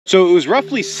So it was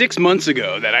roughly 6 months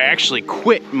ago that I actually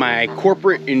quit my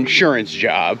corporate insurance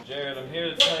job. Jared, I'm here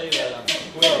to tell you that I'm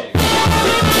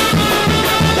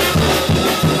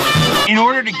quitting. In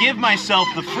order to give myself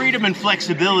the freedom and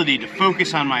flexibility to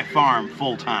focus on my farm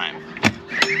full time.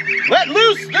 Let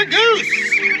loose the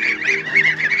goose!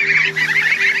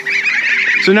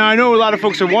 So now I know a lot of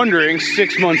folks are wondering,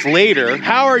 6 months later,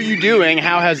 how are you doing?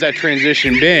 How has that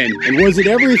transition been? And was it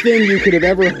everything you could have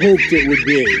ever hoped it would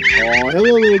be? Oh,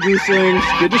 hello little gooselings.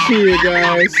 Good to see you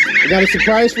guys. I got a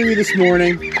surprise for you this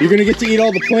morning. You're gonna get to eat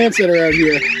all the plants that are out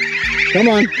here. Come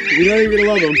on, you know you're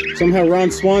gonna love them. Somehow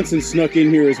Ron Swanson snuck in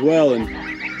here as well, and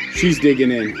she's digging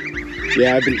in.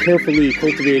 Yeah, I've been carefully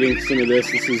cultivating some of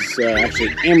this. This is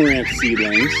actually amaranth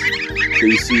seedlings that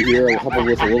you see here, coupled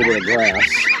with a little bit of grass.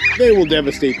 They will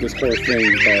devastate this whole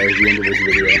thing by the end of this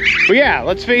video. But yeah,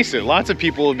 let's face it, lots of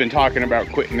people have been talking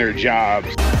about quitting their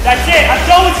jobs. That's it, I'm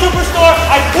done with Superstore,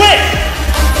 I quit!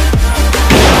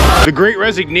 The Great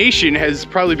Resignation has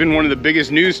probably been one of the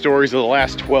biggest news stories of the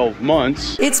last 12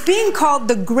 months. It's being called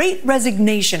the Great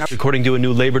Resignation. According to a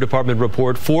new Labor Department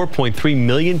report, 4.3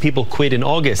 million people quit in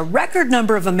August. A record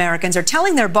number of Americans are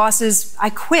telling their bosses,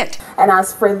 I quit. And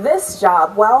as for this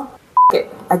job, well,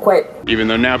 I quit. Even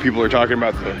though now people are talking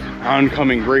about the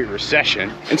oncoming Great Recession.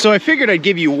 And so I figured I'd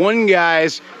give you one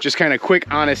guy's just kind of quick,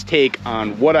 honest take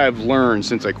on what I've learned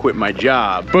since I quit my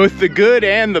job. Both the good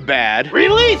and the bad.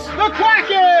 Release the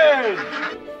Kraken!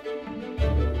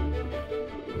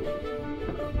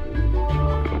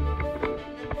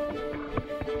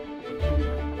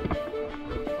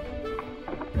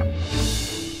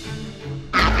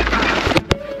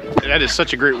 That is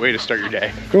such a great way to start your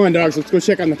day. Come on, dogs, let's go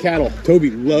check on the cattle. Toby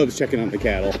loves checking on the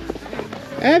cattle.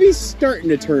 Abby's starting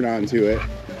to turn on to it.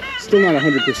 Still not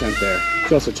 100% there.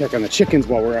 Let's also check on the chickens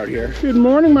while we're out here. Good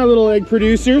morning, my little egg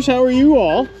producers. How are you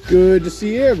all? Good to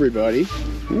see everybody.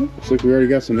 Well, looks like we already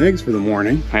got some eggs for the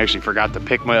morning. I actually forgot to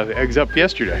pick my eggs up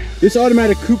yesterday. This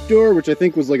automatic coop door, which I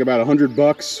think was like about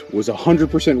 $100, was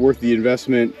 100% worth the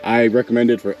investment. I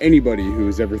recommend it for anybody who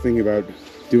is ever thinking about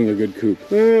doing a good coop.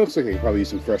 Looks like I could probably use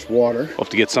some fresh water. We'll have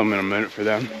to get some in a minute for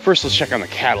them. First, let's check on the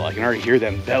cattle. I can already hear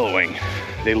them bellowing.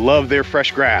 They love their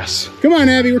fresh grass. Come on,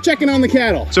 Abby, we're checking on the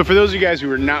cattle. So for those of you guys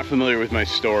who are not familiar with my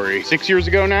story, 6 years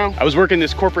ago now, I was working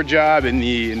this corporate job in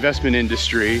the investment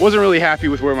industry. Wasn't really happy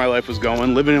with where my life was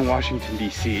going, living in Washington,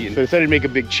 D.C. And so I decided to make a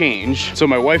big change. So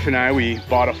my wife and I, we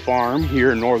bought a farm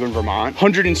here in northern Vermont,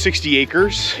 160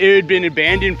 acres. It had been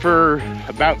abandoned for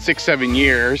about 6-7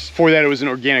 years. Before that, it was an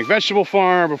organic vegetable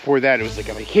farm. Before that, it was like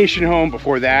a vacation home.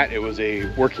 Before that, it was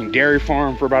a working dairy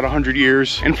farm for about 100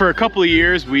 years. And for a couple of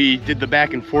years, we did the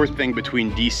back and forth thing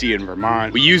between DC and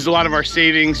Vermont. We used a lot of our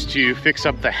savings to fix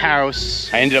up the house.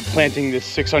 I ended up planting this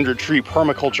 600 tree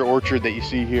permaculture orchard that you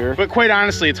see here. But quite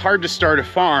honestly, it's hard to start a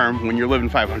farm when you're living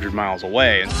 500 miles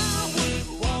away.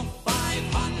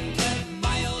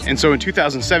 And so in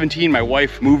 2017, my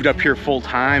wife moved up here full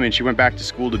time and she went back to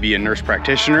school to be a nurse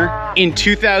practitioner. In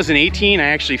 2018, I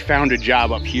actually found a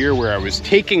job up here where I was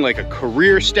taking like a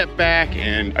career step back,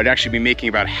 and I'd actually be making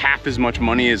about half as much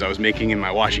money as I was making in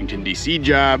my Washington, D.C.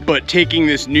 job. But taking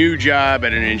this new job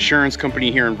at an insurance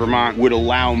company here in Vermont would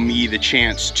allow me the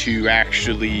chance to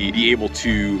actually be able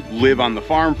to live on the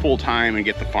farm full time and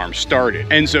get the farm started.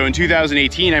 And so in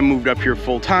 2018, I moved up here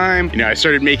full time. You know, I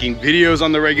started making videos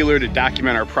on the regular to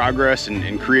document our progress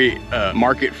and create a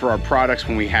market for our products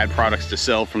when we had products to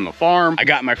sell from the farm. I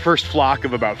got my first flock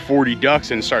of about 40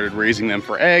 ducks and started raising them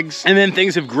for eggs. And then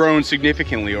things have grown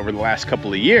significantly over the last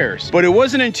couple of years. But it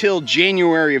wasn't until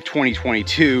January of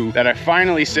 2022 that I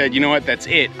finally said, you know what, that's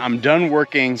it. I'm done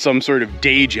working some sort of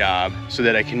day job so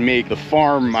that I can make the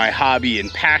farm my hobby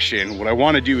and passion. What I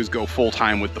want to do is go full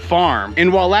time with the farm.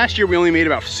 And while last year we only made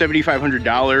about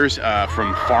 $7,500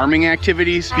 from farming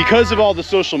activities, because of all the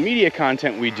social media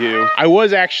content we do, I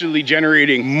was actually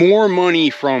generating more money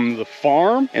from the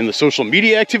farm and the social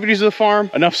media activities of the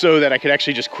farm, enough so that I could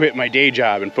actually just quit my day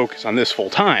job and focus on this full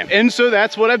time. And so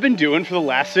that's what I've been doing for the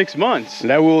last 6 months.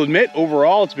 And I will admit,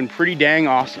 overall, it's been pretty dang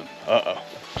awesome. Uh-oh.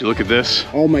 Did you look at this?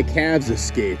 All my calves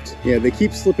escaped. Yeah, they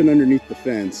keep slipping underneath the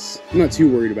fence. I'm not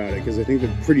too worried about it because I think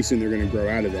that pretty soon they're gonna grow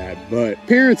out of that. But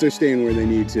parents are staying where they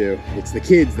need to. It's the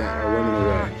kids that are running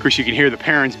away. Of course, you can hear the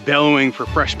parents bellowing for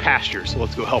fresh pasture, so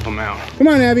let's go help them out. Come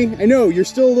on, Abby. I know, you're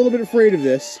still a little bit afraid of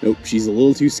this. Nope, she's a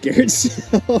little too scared.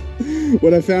 So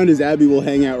what I found is Abby will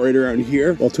hang out right around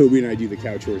here while Toby and I do the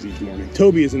cow chores each morning.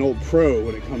 Toby is an old pro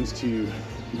when it comes to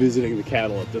visiting the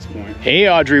cattle at this point. Hey,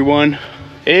 Audrey one.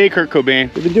 Hey, Kurt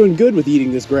Cobain. They've been doing good with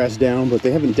eating this grass down, but they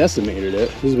haven't decimated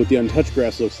it. This is what the untouched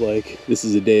grass looks like. This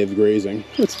is a day of grazing.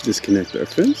 Let's disconnect our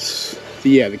fence. So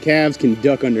yeah, the calves can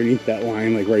duck underneath that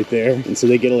line, like right there. And so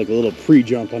they get like a little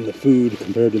pre-jump on the food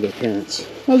compared to their parents.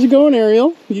 How's it going,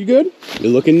 Ariel? You good?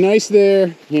 You're looking nice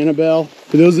there, Annabelle.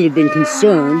 For those that have been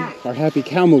concerned, our happy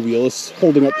cowmobile is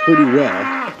holding up pretty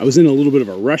well. I was in a little bit of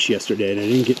a rush yesterday and I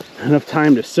didn't get enough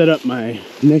time to set up my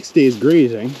next day's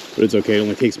grazing, but it's okay, it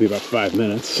only takes me about 5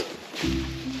 minutes.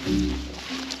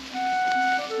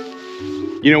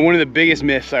 You know, one of the biggest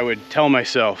myths I would tell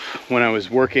myself when I was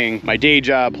working my day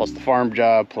job, plus the farm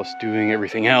job, plus doing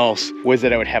everything else, was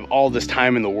that I would have all this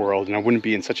time in the world and I wouldn't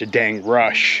be in such a dang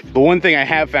rush. But one thing I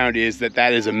have found is that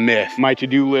that is a myth. My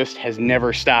to-do list has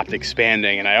never stopped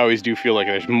expanding, and I always do feel like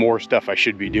there's more stuff I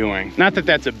should be doing. Not that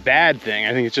that's a bad thing.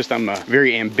 I think it's just I'm a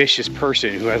very ambitious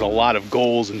person who has a lot of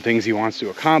goals and things he wants to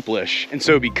accomplish. And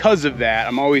so because of that,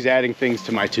 I'm always adding things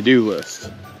to my to-do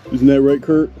list. Isn't that right,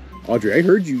 Kurt? Audrey, I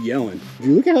heard you yelling. Did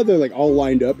you look at how they're like all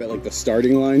lined up at like the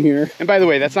starting line here? And by the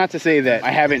way, that's not to say that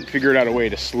I haven't figured out a way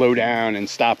to slow down and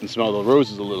stop and smell the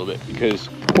roses a little bit, because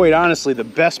quite honestly, the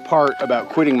best part about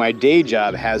quitting my day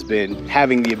job has been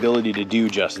having the ability to do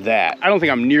just that. I don't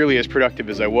think I'm nearly as productive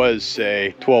as I was,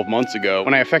 say, 12 months ago,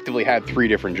 when I effectively had 3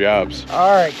 different jobs. All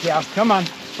right, cows, come on.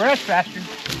 Fresh pasture.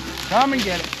 Come and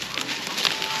get it.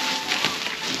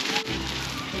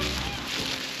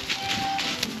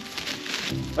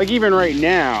 Like even right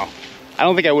now, I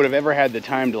don't think I would have ever had the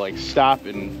time to like stop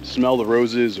and smell the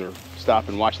roses or stop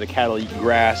and watch the cattle eat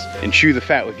grass and chew the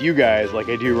fat with you guys like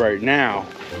I do right now.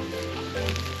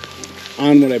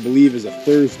 On what I believe is a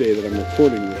Thursday that I'm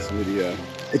recording this video.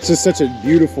 It's just such a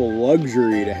beautiful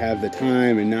luxury to have the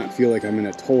time and not feel like I'm in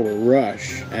a total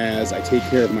rush as I take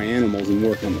care of my animals and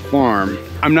work on the farm.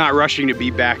 I'm not rushing to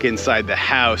be back inside the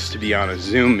house to be on a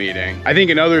Zoom meeting. I think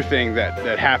another thing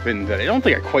that happened that I don't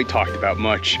think I quite talked about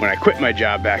much when I quit my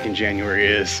job back in January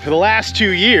is, for the last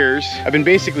 2 years, I've been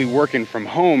basically working from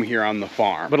home here on the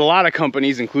farm. But a lot of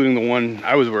companies, including the one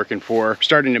I was working for, are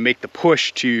starting to make the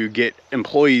push to get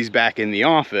employees back in the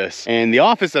office. And the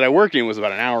office that I worked in was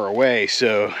about an hour away,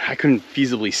 so I couldn't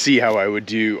feasibly see how I would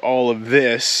do all of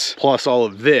this plus all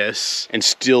of this and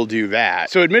still do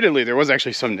that. So admittedly, there was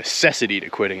actually some necessity to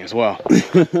quitting as well.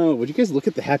 Would you guys look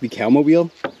at the happy cowmobile?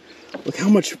 Look how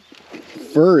much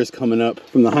fur is coming up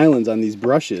from the highlands on these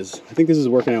brushes. I think this is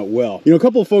working out well. You know, a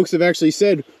couple of folks have actually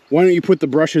said, why don't you put the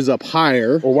brushes up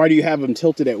higher? Or why do you have them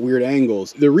tilted at weird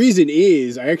angles? The reason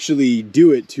is I actually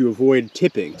do it to avoid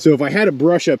tipping. So if I had a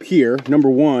brush up here, number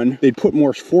one, they'd put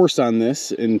more force on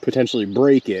this and potentially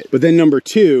break it. But then number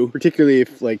two, particularly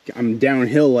if like I'm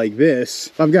downhill like this,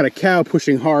 if I've got a cow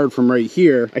pushing hard from right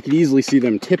here, I could easily see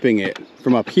them tipping it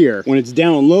from up here. When it's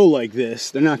down low like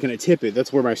this, they're not gonna tip it.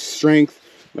 That's where my strength,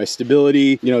 my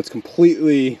stability, you know, it's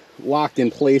completely locked in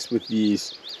place with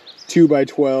these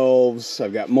 2x12s.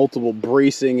 I've got multiple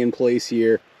bracing in place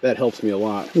here. That helps me a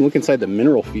lot. Look inside the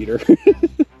mineral feeder.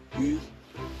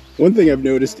 One thing I've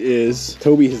noticed is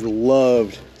Toby has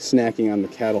loved snacking on the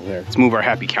cattle hair. Let's move our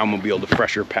happy cowmobile to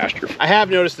fresher pasture. I have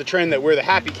noticed the trend that where the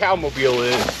happy cowmobile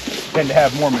is, tend to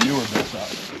have more manure built up.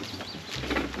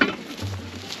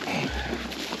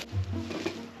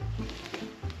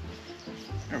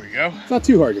 Go. It's not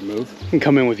too hard to move. I can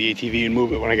come in with the ATV and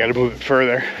move it when I gotta move it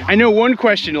further. I know one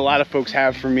question a lot of folks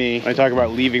have for me when I talk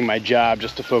about leaving my job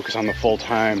just to focus on the full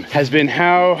time has been,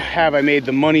 how have I made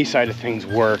the money side of things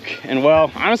work? And well,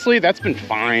 honestly, that's been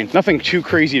fine. Nothing too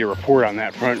crazy to report on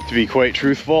that front, to be quite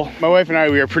truthful. My wife and I,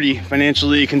 we are pretty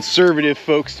financially conservative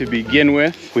folks to begin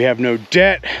with. We have no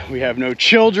debt, we have no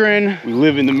children, we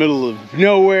live in the middle of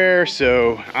nowhere,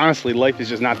 so honestly, life is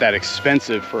just not that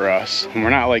expensive for us. And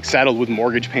we're not like saddled with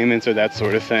mortgage payments or that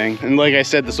sort of thing. And like I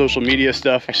said, the social media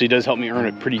stuff actually does help me earn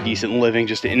a pretty decent living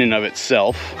just in and of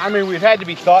itself. I mean, we've had to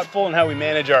be thoughtful in how we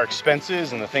manage our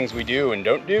expenses and the things we do and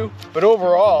don't do. But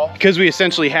overall, because we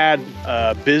essentially had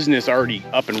a business already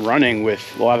up and running with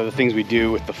a lot of the things we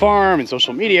do with the farm and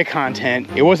social media content,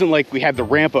 it wasn't like we had the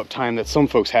ramp up time that some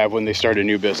folks have when they start a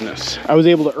new business. I was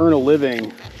able to earn a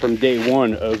living from day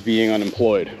one of being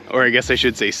unemployed. Or I guess I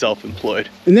should say self-employed.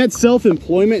 And that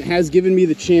self-employment has given me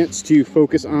the chance to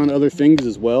focus on other things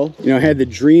as well. You know, I had the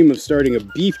dream of starting a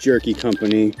beef jerky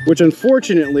company, which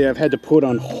unfortunately I've had to put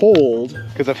on hold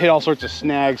because I've hit all sorts of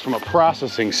snags from a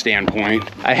processing standpoint.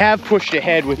 I have pushed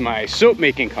ahead with my soap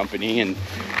making company, and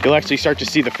you'll actually start to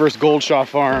see the first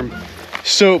Goldshawfarm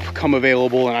soap come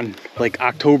available in like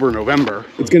October, November.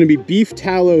 It's gonna be beef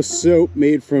tallow soap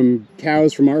made from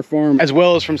cows from our farm, as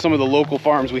well as from some of the local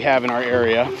farms we have in our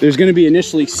area. There's gonna be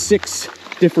initially 6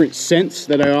 different scents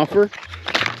that I offer.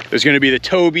 There's gonna be the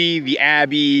Toby, the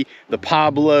Abby, the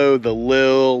Pablo, the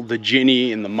Lil, the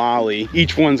Ginny, and the Molly.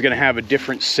 Each one's gonna have a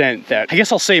different scent that I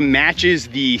guess I'll say matches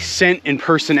the scent and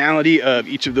personality of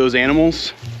each of those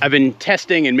animals. I've been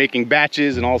testing and making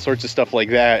batches and all sorts of stuff like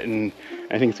that, and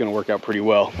I think it's gonna work out pretty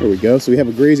well. There we go. So we have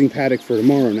a grazing paddock for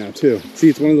tomorrow now too. See,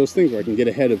 it's one of those things where I can get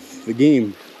ahead of the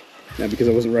game now because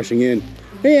I wasn't rushing in.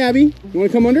 Hey, Abby, you wanna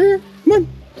come under here? Come on.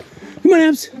 Come on,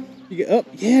 Abs. You get up.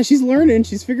 Yeah, she's learning.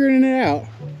 She's figuring it out.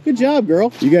 Good job,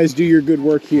 girl. You guys do your good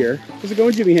work here. How's it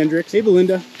going, Jimi Hendrix? Hey,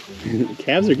 Belinda. The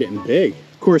calves are getting big.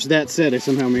 Of course, that said, I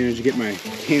somehow managed to get my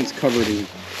hands covered in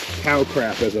cow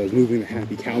crap as I was moving the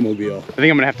Happy Cowmobile. I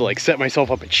think I'm gonna have to like set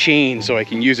myself up a chain so I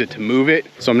can use it to move it.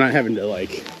 So I'm not having to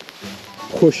like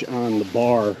push on the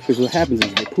bar. Because what happens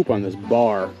is they poop on this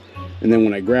bar, and then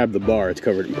when I grab the bar, it's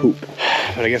covered in poop.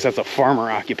 But I guess that's a farmer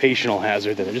occupational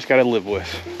hazard that I just gotta live with.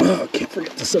 Oh, can't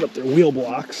forget to set up their wheel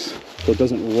blocks so it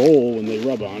doesn't roll when they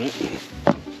rub on it.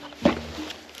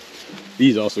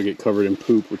 These also get covered in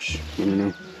poop, which, I don't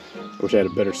know. I wish I had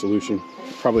a better solution.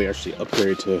 Probably actually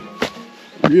upgrade to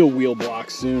real wheel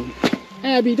blocks soon.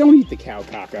 Abby, don't eat the cow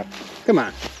caca. Come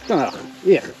on. Ugh.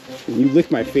 Yeah. You lick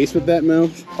my face with that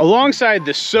mouth? Alongside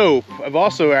the soap, I've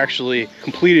also actually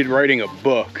completed writing a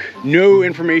book. No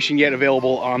information yet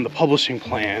available on the publishing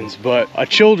plans, but a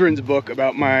children's book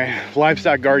about my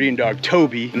livestock guardian dog,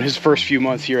 Toby, in his first few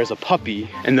months here as a puppy,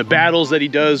 and the battles that he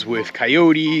does with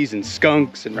coyotes and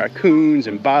skunks and raccoons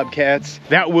and bobcats.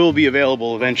 That will be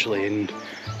available eventually, and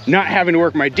not having to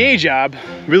work my day job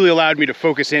really allowed me to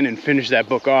focus in and finish that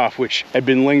book off, which had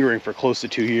been lingering for close to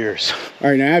 2 years.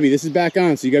 All right, now Abby, this is back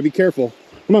on, so you gotta be careful.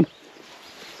 Come on.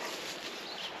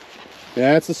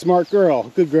 Yeah, that's a smart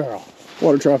girl, good girl.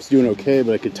 Water trough's doing okay,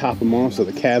 but I could top them off so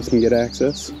the calves can get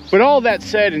access. But all that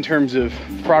said, in terms of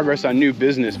progress on new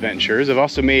business ventures, I've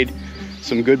also made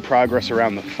some good progress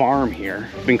around the farm here.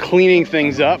 Been cleaning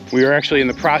things up. We are actually in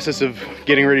the process of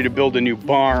getting ready to build a new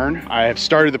barn. I have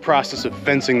started the process of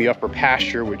fencing the upper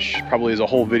pasture, which probably is a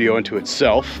whole video into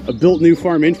itself. I've built new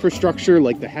farm infrastructure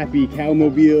like the Happy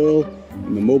Cowmobile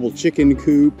and the mobile chicken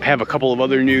coop. I have a couple of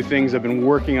other new things I've been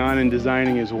working on and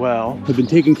designing as well. I've been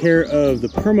taking care of the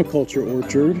permaculture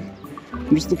orchard.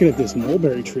 I'm just looking at this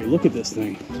mulberry tree. Look at this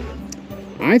thing.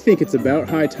 I think it's about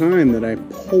high time that I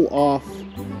pull off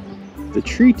the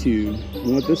tree tube and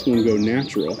let this one go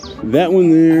natural. That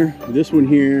one there, this one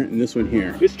here, and this one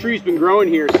here. This tree's been growing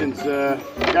here since,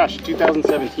 gosh,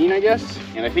 2017, I guess.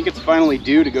 And I think it's finally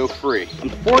due to go free.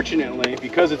 Unfortunately,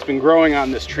 because it's been growing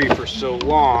on this tree for so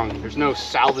long, there's no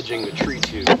salvaging the tree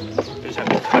tube. I just have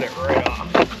to cut it right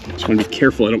off. Just want to be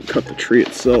careful I don't cut the tree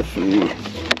itself and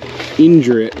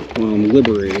injure it while I'm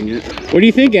liberating it. What do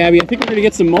you think, Abby? I think we're gonna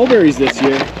get some mulberries this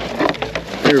year.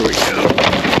 There we go.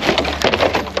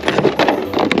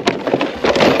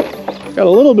 Got a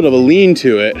little bit of a lean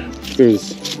to it.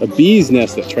 There's a bee's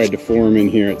nest that tried to form in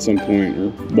here at some point, or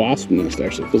wasp nest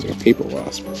actually. It feels like a paper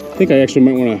wasp. I think I actually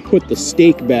might want to put the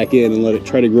stake back in and let it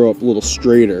try to grow up a little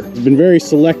straighter. It's been very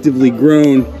selectively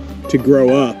grown to grow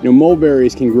up. You know,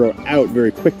 mulberries can grow out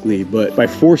very quickly, but by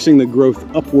forcing the growth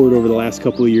upward over the last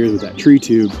couple of years with that tree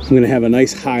tube, I'm gonna have a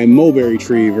nice high mulberry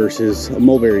tree versus a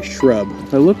mulberry shrub.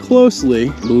 If I look closely,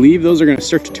 I believe those are gonna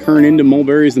start to turn into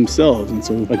mulberries themselves, and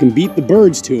so if I can beat the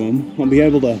birds to them, I'll be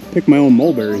able to pick my own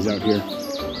mulberries out here.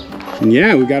 And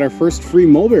yeah, we got our first free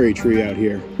mulberry tree out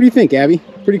here. What do you think, Abby?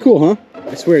 Pretty cool, huh?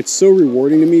 I swear it's so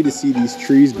rewarding to me to see these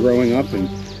trees growing up and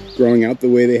growing out the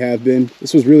way they have been.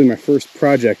 This was really my first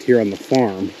project here on the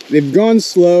farm. They've gone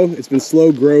slow. It's been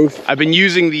slow growth. I've been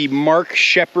using the Mark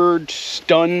Shepard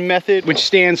stun method, which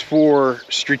stands for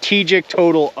strategic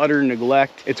total utter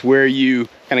neglect. It's where you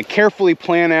kind of carefully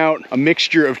plan out a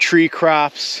mixture of tree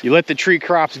crops. You let the tree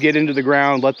crops get into the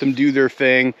ground, let them do their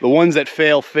thing. The ones that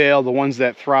fail, fail. The ones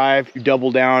that thrive, you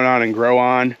double down on and grow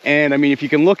on. And I mean, if you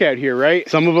can look out here, right?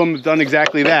 Some of them have done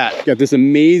exactly that. Got this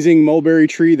amazing mulberry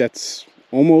tree that's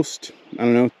almost, I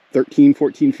don't know, 13,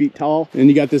 14 feet tall. And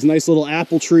you got this nice little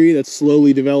apple tree that's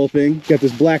slowly developing. You got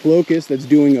this black locust that's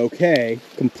doing okay.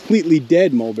 Completely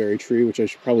dead mulberry tree, which I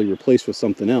should probably replace with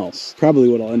something else. Probably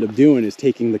what I'll end up doing is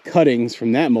taking the cuttings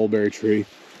from that mulberry tree,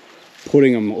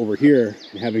 putting them over here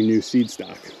and having new seed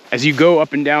stock. As you go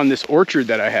up and down this orchard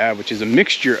that I have, which is a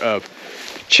mixture of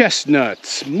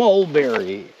chestnuts,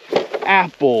 mulberry,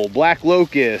 apple, black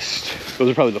locust.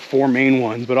 Those are probably the 4 main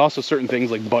ones, but also certain things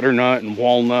like butternut and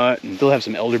walnut, and still have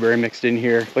some elderberry mixed in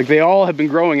here. Like, they all have been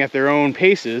growing at their own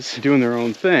paces, doing their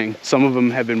own thing. Some of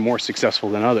them have been more successful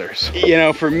than others. You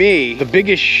know, for me, the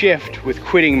biggest shift with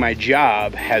quitting my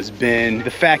job has been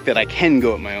the fact that I can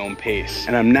go at my own pace,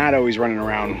 and I'm not always running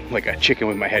around like a chicken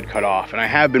with my head cut off. And I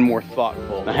have been more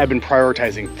thoughtful. I have been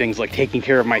prioritizing things like taking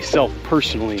care of myself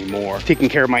personally more, taking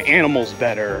care of my animals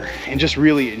better, and just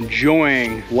really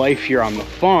enjoying life here on the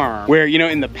farm. Where, you know,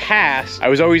 in the past, I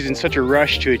was always in such a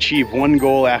rush to achieve one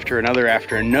goal after another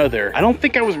after another. I don't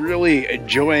think I was really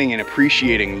enjoying and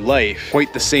appreciating life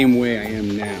quite the same way I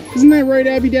am now. Isn't that right,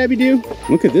 Abby Dabby Doo?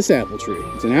 Look at this apple tree.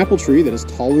 It's an apple tree that is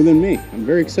taller than me. I'm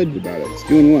very excited about it. It's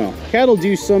doing well. Cattle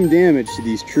do some damage to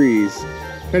these trees.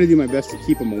 Try to do my best to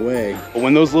keep them away. But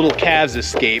when those little calves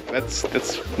escape, that's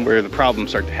where the problems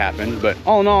start to happen. But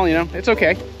all in all, you know, it's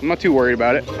okay. I'm not too worried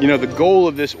about it. You know, the goal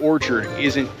of this orchard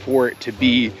isn't for it to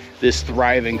be this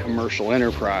thriving commercial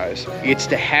enterprise. It's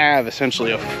to have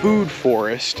essentially a food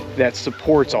forest that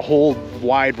supports a whole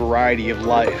wide variety of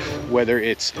life, whether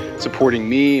it's supporting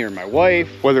me or my wife,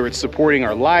 whether it's supporting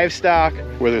our livestock,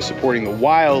 whether it's supporting the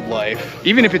wildlife,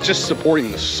 even if it's just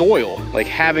supporting the soil. Like,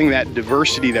 having that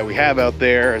diversity that we have out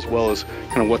there, as well as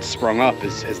kind of what's sprung up,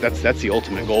 that's the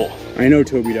ultimate goal. I know,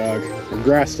 Toby Dog. The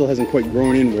grass still hasn't quite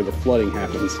grown in where the flooding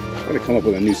happens. Gotta come up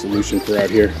with a new solution for out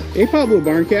here. Hey, Pablo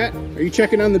Barn Cat, are you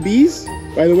checking on the bees?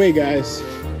 By the way, guys,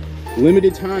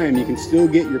 limited time, you can still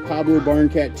get your Pablo Barn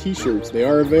Cat t-shirts. They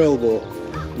are available.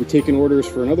 We're taking orders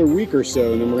for another week or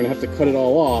so, and then we're gonna have to cut it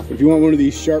all off. If you want one of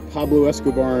these sharp Pablo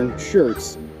Escobar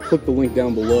shirts, click the link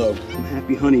down below. Some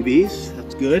happy honeybees.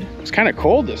 That's good. It's kind of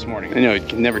cold this morning. I know you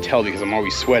can never tell because I'm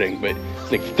always sweating, but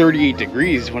it's like 38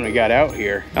 degrees when we got out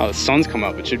here. Now the sun's come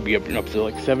up. It should be up to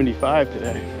like 75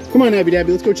 today. Come on, Abby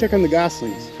Dabby, let's go check on the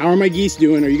goslings. How are my geese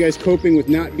doing? Are you guys coping with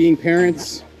not being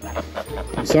parents?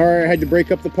 I'm sorry I had to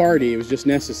break up the party. It was just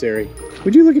necessary.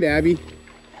 Would you look at Abby?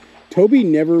 Toby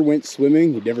never went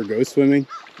swimming. He never goes swimming.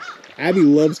 Abby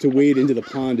loves to wade into the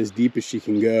pond as deep as she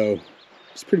can go.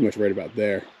 It's pretty much right about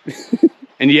there.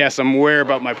 And yes, I'm aware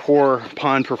about my poor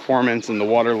pond performance and the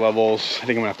water levels. I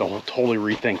think I'm gonna have to totally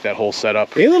rethink that whole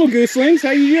setup. Hey, little gooselings, how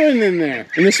you doing in there?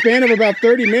 In the span of about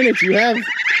 30 minutes, you have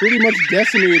pretty much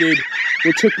decimated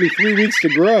what took me 3 weeks to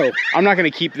grow. I'm not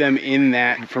gonna keep them in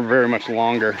that for very much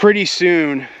longer. Pretty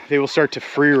soon, they will start to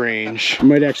free range. I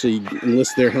might actually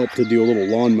enlist their help to do a little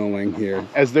lawn mowing here.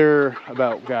 As they're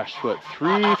about, gosh, what,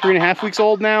 three and a half weeks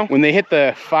old now? When they hit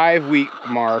the 5-week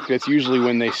mark, that's usually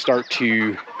when they start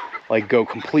to like go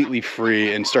completely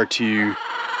free and start to, you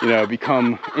know,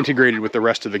 become integrated with the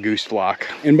rest of the goose flock.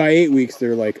 And by 8 weeks,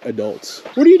 they're like adults.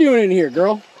 What are you doing in here,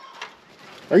 girl?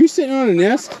 Are you sitting on a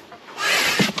nest?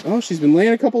 Oh, she's been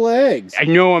laying a couple of eggs. I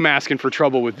know I'm asking for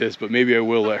trouble with this, but maybe I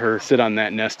will let her sit on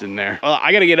that nest in there.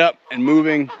 I gotta get up and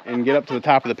moving and get up to the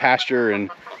top of the pasture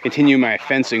and continue my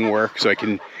fencing work so I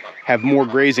can have more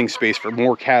grazing space for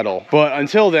more cattle. But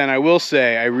until then, I will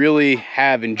say I really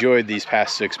have enjoyed these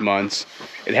past 6 months.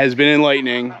 It has been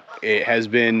enlightening. It has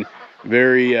been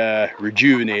very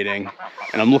rejuvenating,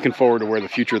 and I'm looking forward to where the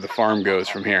future of the farm goes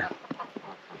from here.